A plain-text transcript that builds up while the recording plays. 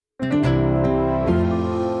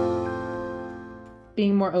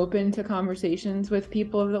being more open to conversations with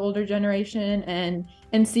people of the older generation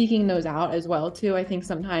and seeking those out as well too. I think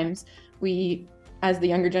sometimes we, as the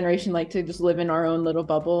younger generation, like to just live in our own little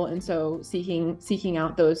bubble, and so seeking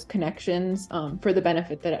out those connections for the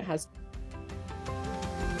benefit that it has.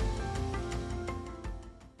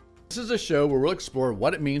 This is a show where we'll explore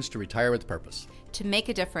what it means to retire with purpose. To make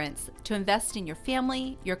a difference, to invest in your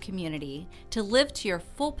family, your community, to live to your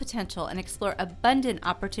full potential and explore abundant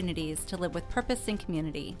opportunities to live with purpose and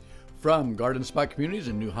community. From Garden Spot Communities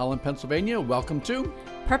in New Holland, Pennsylvania, welcome to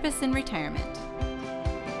Purpose in Retirement.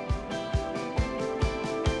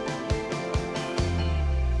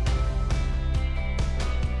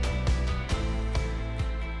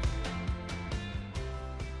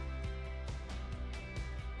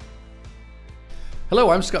 Hello,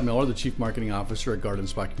 I'm Scott Miller, the Chief Marketing Officer at Garden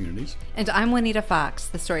Spot Communities. And I'm Juanita Fox,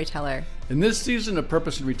 the storyteller. In this season of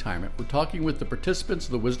Purpose in Retirement, we're talking with the participants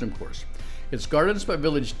of the Wisdom Course. It's Garden Spot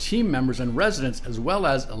Village team members and residents, as well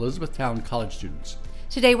as Elizabethtown college students.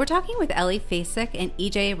 Today we're talking with Ellie Fasick and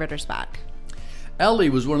EJ Rittersbach. Ellie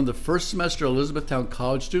was one of the first semester Elizabethtown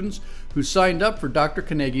college students who signed up for Dr.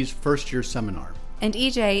 Carnegie's first year seminar. And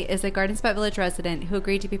EJ is a Garden Spot Village resident who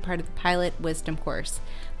agreed to be part of the pilot Wisdom Course.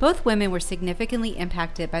 Both women were significantly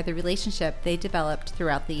impacted by the relationship they developed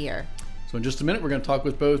throughout the year. So in just a minute, we're going to talk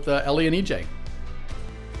with both Ellie and EJ.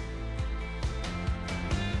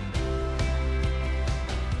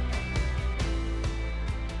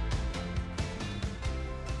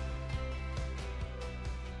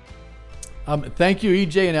 Thank you,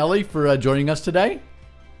 EJ and Ellie, for joining us today.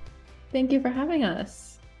 Thank you for having us.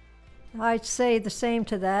 I'd say the same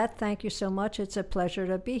to that. Thank you so much. It's a pleasure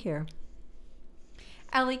to be here.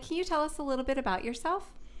 Ellie, can you tell us a little bit about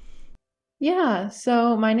yourself? Yeah,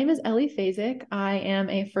 so my name is Ellie Fasick. I am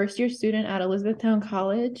a first-year student at Elizabethtown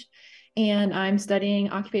College, and I'm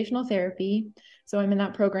studying occupational therapy. So I'm in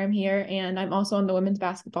that program here, and I'm also on the women's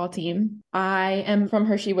basketball team. I am from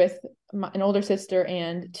Hershey with an older sister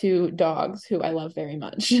and two dogs who I love very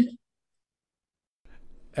much.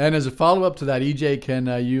 And as a follow-up to that, EJ, can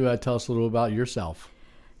you tell us a little about yourself?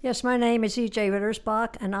 Yes, my name is EJ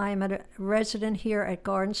Rittersbach, and I am a resident here at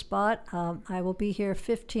Garden Spot. I will be here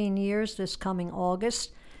 15 years this coming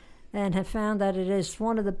August, and have found that it is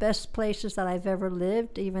one of the best places that I've ever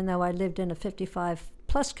lived, even though I lived in a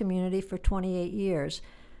 55-plus community for 28 years.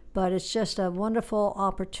 But it's just a wonderful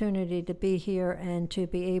opportunity to be here and to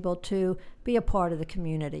be able to be a part of the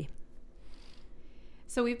community.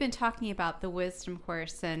 So we've been talking about the Wisdom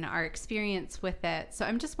Course and our experience with it. So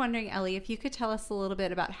I'm just wondering, Ellie, if you could tell us a little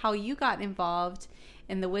bit about how you got involved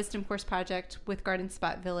in the Wisdom Course project with Garden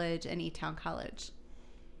Spot Village and E-Town College.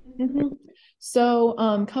 Mm-hmm.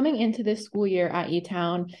 So coming into this school year at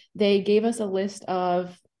E-Town, they gave us a list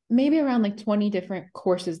of maybe around like 20 different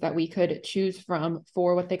courses that we could choose from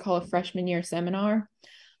for what they call a freshman year seminar.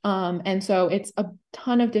 And so it's a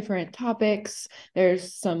ton of different topics.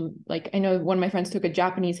 There's some, like, I know one of my friends took a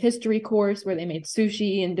Japanese history course where they made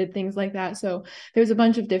sushi and did things like that. So there's a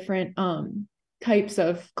bunch of different types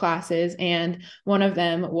of classes. And one of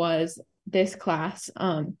them was this class,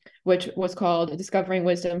 which was called Discovering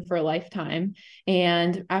Wisdom for a Lifetime.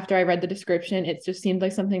 And after I read the description, it just seemed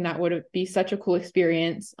like something that would be such a cool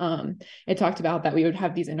experience. It talked about that we would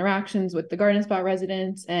have these interactions with the Garden Spot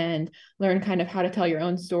residents and learn kind of how to tell your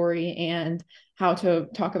own story and how to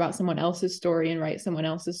talk about someone else's story and write someone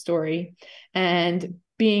else's story. And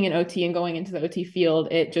being an OT and going into the OT field,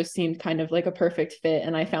 it just seemed kind of like a perfect fit.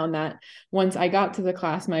 And I found that once I got to the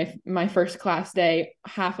class, my first class day,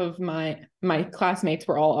 half of my classmates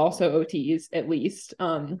were all also OTs at least.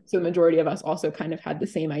 So the majority of us also kind of had the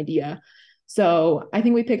same idea. So I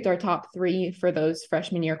think we picked our top 3 for those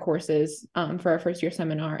freshman year courses for our first year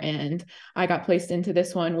seminar. And I got placed into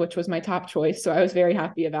this one, which was my top choice. So I was very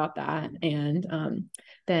happy about that. And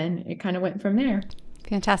then it kind of went from there.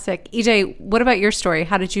 Fantastic. EJ, what about your story?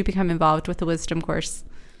 How did you become involved with the Wisdom Course?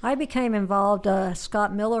 I became involved.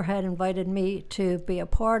 Scott Miller had invited me to be a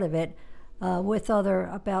part of it with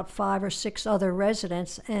about 5 or 6 other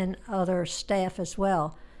residents and other staff as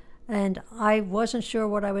well. And I wasn't sure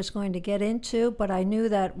what I was going to get into, but I knew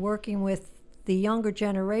that working with the younger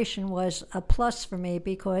generation was a plus for me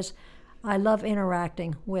because I love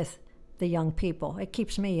interacting with the young people. It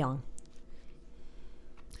keeps me young.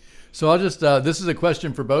 So I'll just, this is a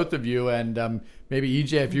question for both of you, and maybe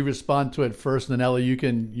EJ, if you respond to it first, and then Ellie, you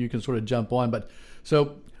can sort of jump on. But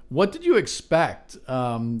so what did you expect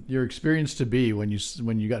your experience to be when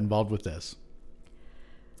you got involved with this?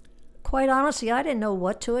 Quite honestly, I didn't know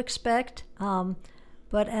what to expect.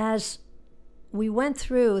 But as we went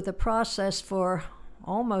through the process for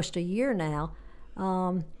almost a year now,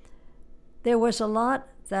 there was a lot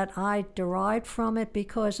that I derived from it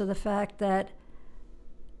because of the fact that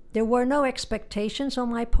there were no expectations on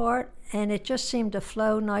my part, and it just seemed to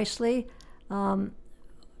flow nicely.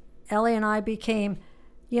 Ellie and I became,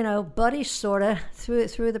 buddies sort of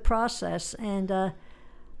through the process, and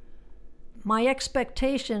my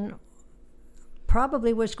expectation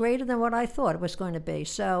probably was greater than what I thought it was going to be.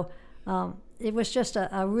 So it was just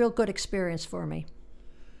a real good experience for me.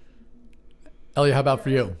 Ellie, how about for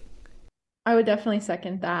you? I would definitely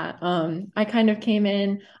second that. I kind of came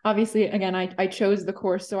in, obviously, again, I chose the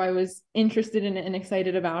course, so I was interested in it and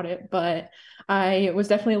excited about it, but I was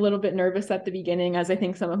definitely a little bit nervous at the beginning, as I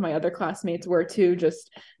think some of my other classmates were too, just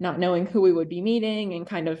not knowing who we would be meeting and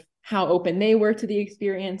kind of how open they were to the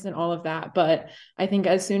experience and all of that. But I think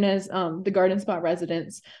as soon as the Garden Spot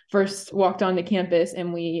residents first walked onto campus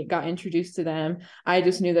and we got introduced to them, I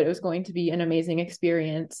just knew that it was going to be an amazing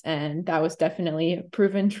experience. And that was definitely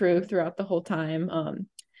proven true throughout the whole time.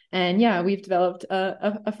 And yeah, we've developed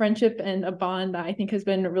a friendship and a bond that I think has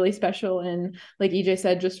been really special. And like EJ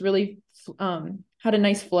said, just really had a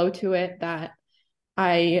nice flow to it that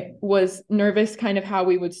I was nervous kind of how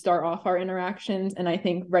we would start off our interactions. And I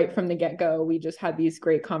think right from the get-go, we just had these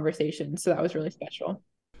great conversations. So that was really special.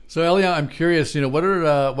 So Ellie, I'm curious, what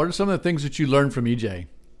are some of the things that you learned from EJ?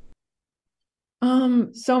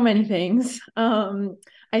 So many things.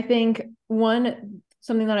 I think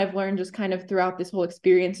something that I've learned just kind of throughout this whole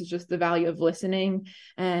experience is just the value of listening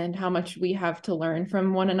and how much we have to learn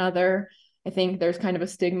from one another. I think there's kind of a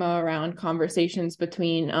stigma around conversations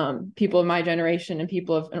between people of my generation and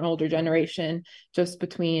people of an older generation, just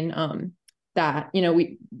between that,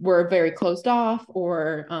 we're very closed off,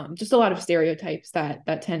 or just a lot of stereotypes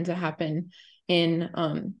that tend to happen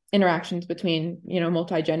in interactions between,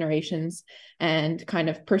 multi-generations, and kind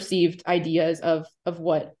of perceived ideas of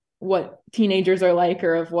what teenagers are like,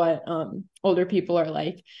 or of what older people are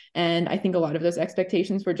like. And I think a lot of those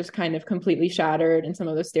expectations were just kind of completely shattered, and some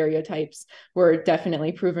of those stereotypes were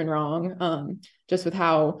definitely proven wrong, just with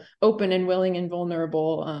how open and willing and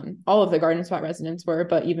vulnerable all of the Garden Spot residents were,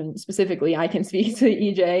 but even specifically I can speak to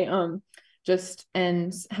EJ,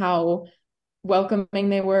 and how welcoming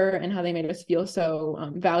they were, and how they made us feel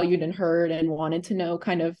so valued and heard, and wanted to know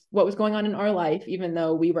kind of what was going on in our life, even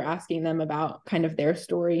though we were asking them about kind of their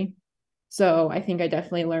story. So I think I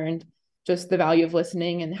definitely learned just the value of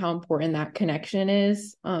listening and how important that connection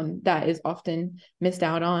is, that is often missed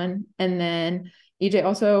out on. And then EJ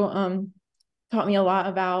also taught me a lot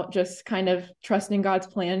about just kind of trusting God's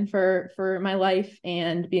plan for my life,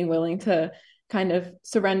 and being willing to kind of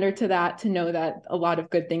surrender to that, to know that a lot of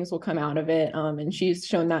good things will come out of it. And she's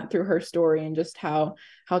shown that through her story, and just how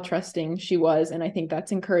trusting she was. And I think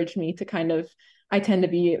that's encouraged me to I tend to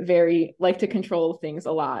be very like to control things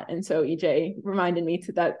a lot. And so EJ reminded me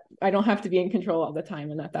that I don't have to be in control all the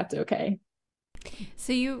time, and that's okay.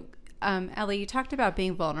 So you, Ellie, you talked about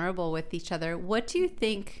being vulnerable with each other. What do you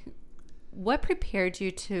think, what prepared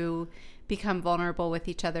you to become vulnerable with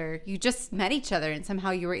each other? You just met each other and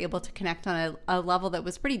somehow you were able to connect on a level that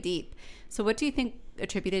was pretty deep. So what do you think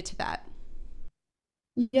attributed to that?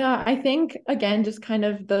 Yeah, I think, again, just kind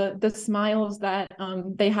of the smiles that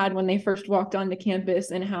they had when they first walked onto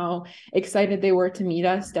campus, and how excited they were to meet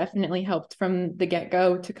us, definitely helped from the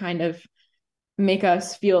get-go to kind of make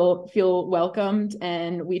us feel welcomed.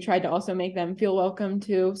 And we tried to also make them feel welcome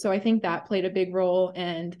too. So I think that played a big role.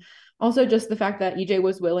 And also just the fact that EJ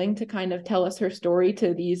was willing to kind of tell us her story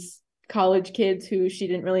to these college kids who she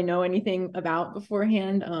didn't really know anything about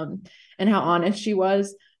beforehand, and how honest she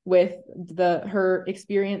was with her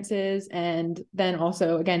experiences. And then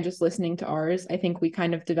also, again, just listening to ours. I think we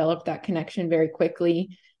kind of developed that connection very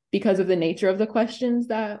quickly because of the nature of the questions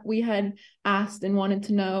that we had asked and wanted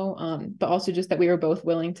to know, but also just that we were both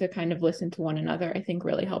willing to kind of listen to one another, I think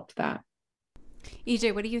really helped that.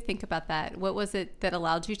 EJ, what do you think about that? What was it that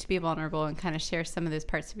allowed you to be vulnerable and kind of share some of those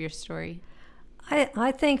parts of your story?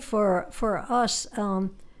 I think for us,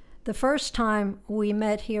 the first time we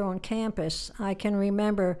met here on campus, I can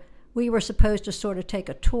remember we were supposed to sort of take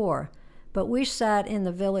a tour, but we sat in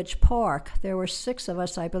the village park. There were 6 of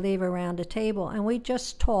us, I believe, around a table, and we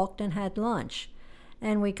just talked and had lunch.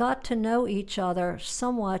 And we got to know each other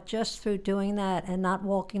somewhat just through doing that, and not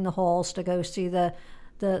walking the halls to go see the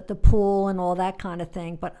pool and all that kind of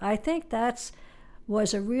thing. But I think that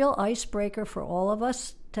was a real icebreaker for all of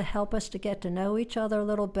us, to help us to get to know each other a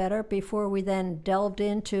little better before we then delved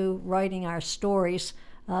into writing our stories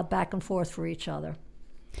back and forth for each other.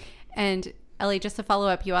 And Ellie, just to follow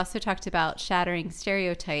up, you also talked about shattering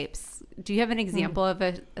stereotypes. Do you have an example of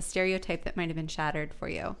a stereotype that might have been shattered for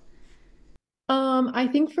you? I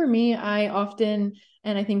think for me, I often,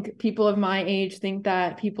 and I think people of my age think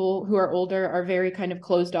that people who are older are very kind of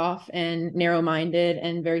closed off and narrow-minded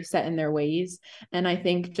and very set in their ways. And I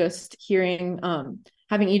think just hearing,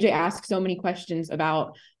 having EJ ask so many questions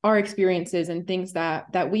about our experiences and things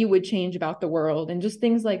that we would change about the world and just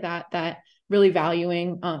things like that, that really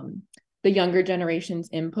valuing the younger generation's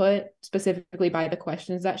input, specifically by the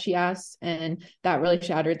questions that she asked. And that really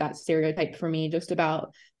shattered that stereotype for me, just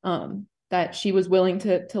about that she was willing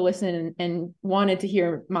to listen and wanted to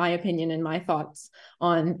hear my opinion and my thoughts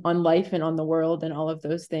on life and on the world and all of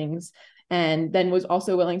those things. And then was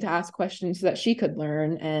also willing to ask questions so that she could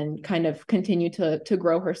learn and kind of continue to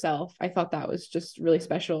grow herself. I thought that was just really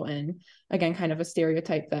special. And again, kind of a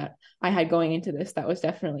stereotype that I had going into this that was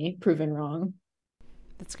definitely proven wrong.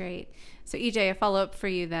 That's great. So EJ, a follow-up for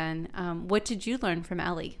you then. What did you learn from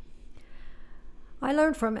Ellie? I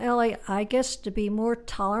learned from Ellie, I guess, to be more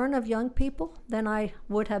tolerant of young people than I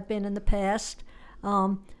would have been in the past.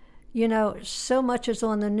 You know, so much is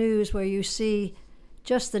on the news where you see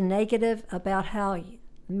just the negative about how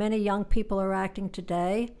many young people are acting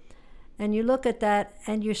today. And you look at that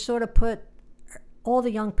and you sort of put all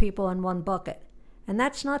the young people in one bucket. And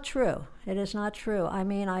that's not true. It is not true. I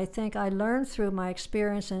mean, I think I learned through my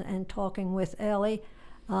experience and talking with Ellie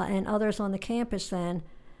and others on the campus then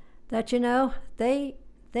that, you know, they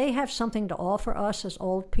have something to offer us as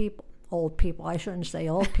old people. Old people, I shouldn't say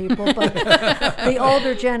old people, but the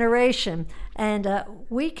older generation. And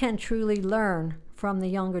we can truly learn from the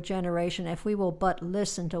younger generation if we will but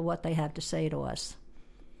listen to what they have to say to us.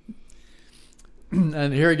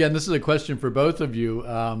 And here again, this is a question for both of you.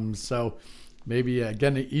 So maybe,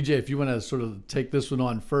 again, EJ, if you want to sort of take this one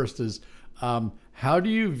on first, is how do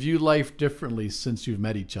you view life differently since you've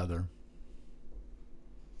met each other?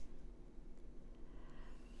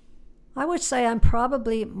 I would say I'm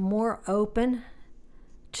probably more open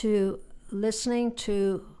to listening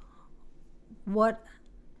to what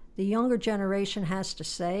the younger generation has to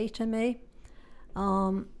say to me.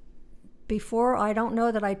 Before, I don't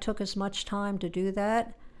know that I took as much time to do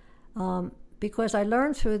that because I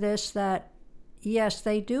learned through this that, yes,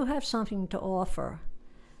 they do have something to offer,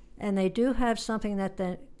 and they do have something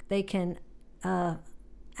that they can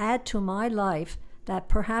add to my life that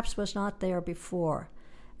perhaps was not there before.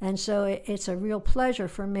 And so it's a real pleasure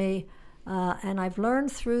for me, and I've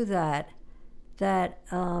learned through that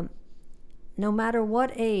no matter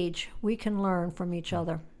what age, we can learn from each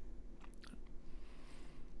other.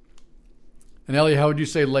 And Ellie, how would you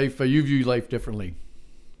say you view life differently?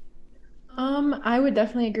 I would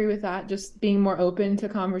definitely agree with that. Just being more open to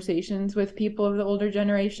conversations with people of the older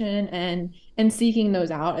generation and seeking those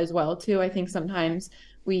out as well too. I think sometimes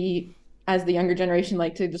we, as the younger generation,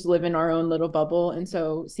 like to just live in our own little bubble, and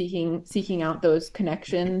so seeking out those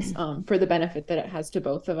connections for the benefit that it has to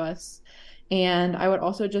both of us. And I would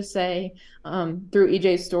also just say, through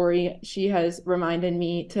EJ's story, she has reminded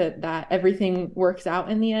me that everything works out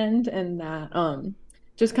in the end, and that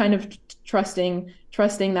just kind of trusting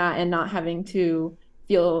that and not having to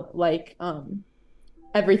feel like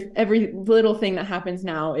every little thing that happens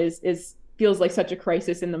now is feels like such a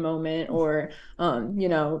crisis in the moment, or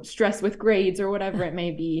stress with grades or whatever it may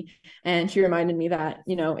be. And she reminded me that,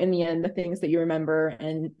 in the end, the things that you remember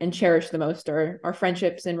and cherish the most are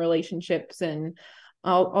friendships and relationships and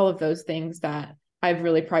all of those things that I've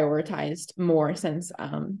really prioritized more since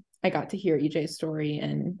I got to hear EJ's story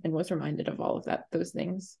and was reminded of all of those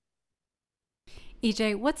things.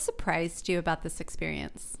 EJ, what surprised you about this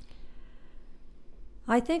experience?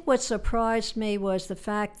 I think what surprised me was the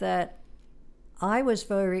fact that I was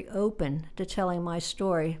very open to telling my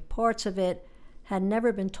story. Parts of it had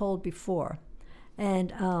never been told before.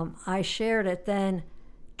 And I shared it then,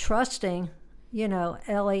 trusting,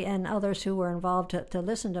 Ellie and others who were involved to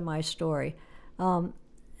listen to my story.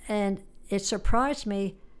 And it surprised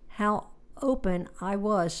me how open I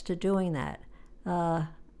was to doing that.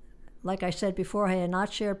 Like I said before, I had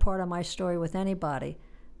not shared part of my story with anybody,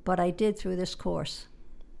 but I did through this course.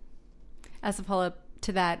 As a follow-up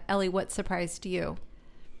to that, Ellie, what surprised you?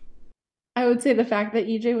 I would say the fact that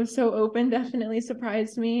EJ was so open definitely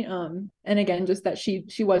surprised me. And again, just that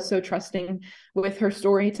she was so trusting with her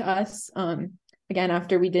story to us. Again,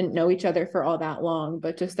 after we didn't know each other for all that long,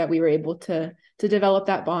 but just that we were able to develop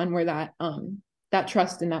that bond where that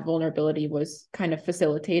trust and that vulnerability was kind of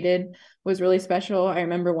facilitated was really special. I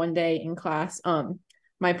remember one day in class,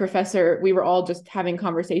 my professor, we were all just having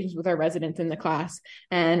conversations with our residents in the class,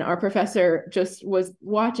 and our professor just was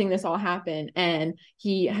watching this all happen, and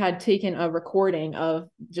he had taken a recording of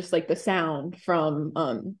just like the sound from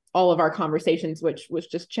all of our conversations, which was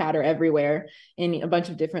just chatter everywhere in a bunch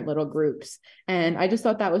of different little groups. And I just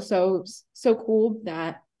thought that was so cool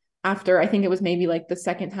that after, I think it was maybe like the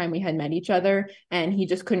second time we had met each other, and he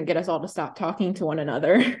just couldn't get us all to stop talking to one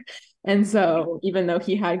another. And so even though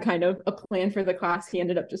he had kind of a plan for the class, he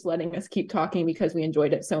ended up just letting us keep talking because we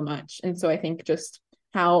enjoyed it so much. And so I think just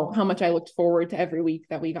how much I looked forward to every week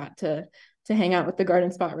that we got to hang out with the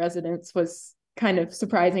Garden Spot residents was kind of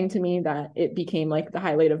surprising to me, that it became like the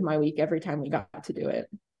highlight of my week every time we got to do it.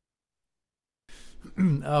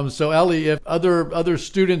 So Ellie, if other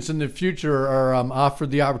students in the future are offered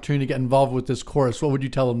the opportunity to get involved with this course, what would you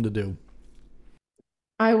tell them to do?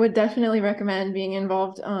 I would definitely recommend being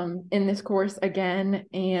involved in this course again,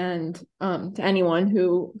 and to anyone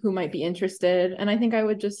who might be interested. And I think I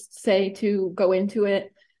would just say to go into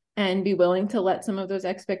it and be willing to let some of those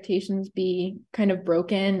expectations be kind of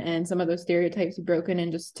broken and some of those stereotypes be broken,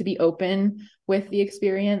 and just to be open with the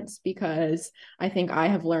experience, because I think I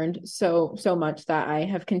have learned so much that I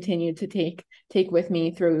have continued to take with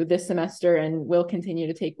me through this semester and will continue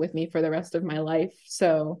to take with me for the rest of my life.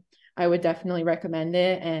 So I would definitely recommend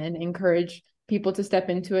it and encourage people to step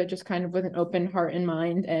into it just kind of with an open heart and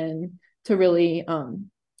mind, and to really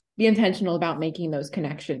be intentional about making those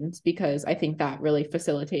connections, because I think that really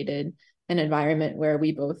facilitated an environment where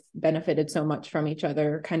we both benefited so much from each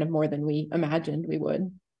other, kind of more than we imagined we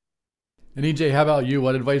would. And EJ, how about you?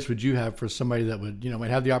 What advice would you have for somebody that would,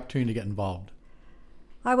 might have the opportunity to get involved?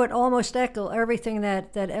 I would almost echo everything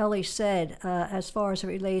that Ellie said as far as it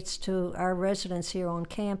relates to our residents here on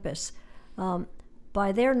campus.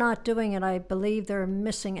 By their not doing it, I believe they're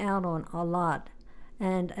missing out on a lot.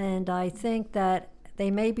 And I think that they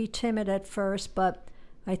may be timid at first, but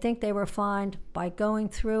I think they will find by going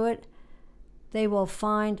through it, they will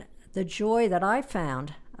find the joy that I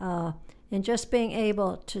found in just being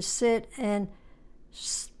able to sit and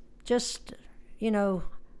just,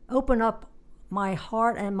 open up my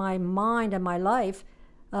heart and my mind and my life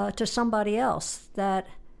to somebody else that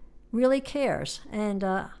really cares. And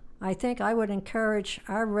I think I would encourage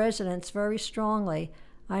our residents very strongly.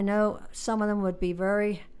 I know some of them would be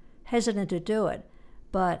very hesitant to do it,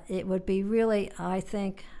 but it would be really, I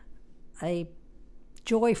think, a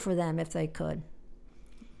joy for them if they could.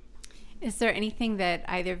 Is there anything that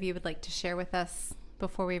either of you would like to share with us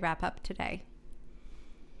before we wrap up today?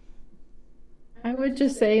 I would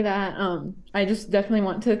just say that I just definitely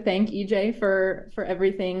want to thank EJ for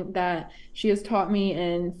everything that she has taught me,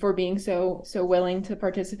 and for being so willing to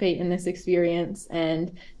participate in this experience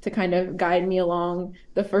and to kind of guide me along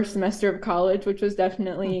the first semester of college, which was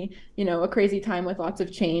definitely, a crazy time with lots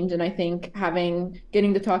of change. And I think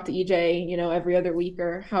getting to talk to EJ, every other week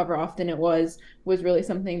or however often it was really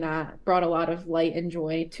something that brought a lot of light and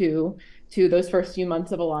joy to those first few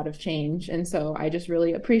months of a lot of change. And so I just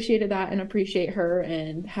really appreciated that and appreciate her,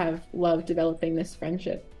 and have loved developing this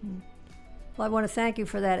friendship. Well, I want to thank you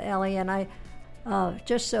for that, Ellie. And I,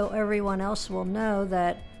 just so everyone else will know,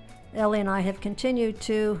 that Ellie and I have continued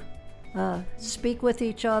to speak with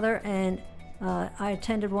each other, and I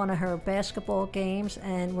attended one of her basketball games,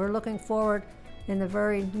 and we're looking forward in the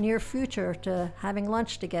very near future to having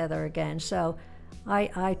lunch together again. So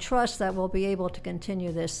I trust that we'll be able to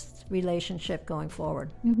continue this relationship going forward.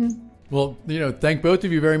 Mm-hmm. Well, thank both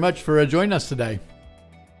of you very much for joining us today.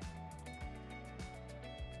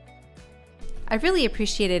 I really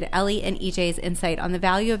appreciated Ellie and EJ's insight on the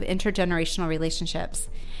value of intergenerational relationships.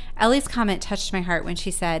 Ellie's comment touched my heart when she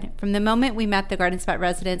said, "From the moment we met the Garden Spot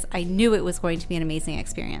residents, I knew it was going to be an amazing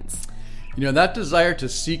experience." That desire to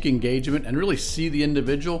seek engagement and really see the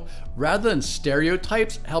individual rather than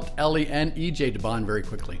stereotypes helped Ellie and EJ to bond very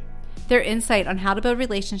quickly. Their insight on how to build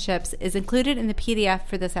relationships is included in the PDF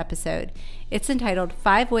for this episode. It's entitled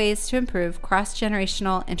 5 Ways to Improve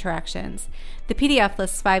Cross-Generational Interactions. The PDF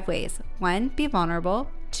lists 5 ways. 1, be vulnerable.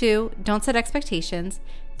 2, don't set expectations.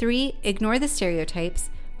 3, ignore the stereotypes.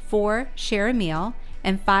 4, share a meal.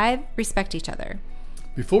 And 5, respect each other.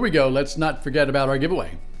 Before we go, let's not forget about our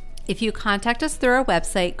giveaway. If you contact us through our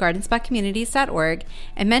website, gardenspotcommunities.org,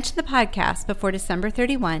 and mention the podcast before December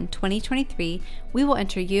 31, 2023, we will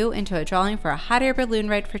enter you into a drawing for a hot air balloon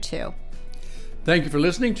ride for 2. Thank you for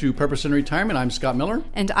listening to Purpose in Retirement. I'm Scott Miller.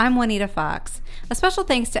 And I'm Juanita Fox. A special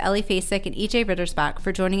thanks to Ellie Fasick and EJ Rittersbach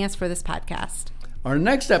for joining us for this podcast. Our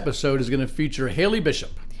next episode is going to feature Haley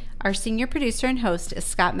Bishop. Our senior producer and host is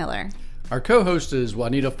Scott Miller. Our co-host is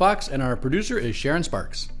Juanita Fox, and our producer is Sharon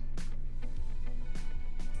Sparks.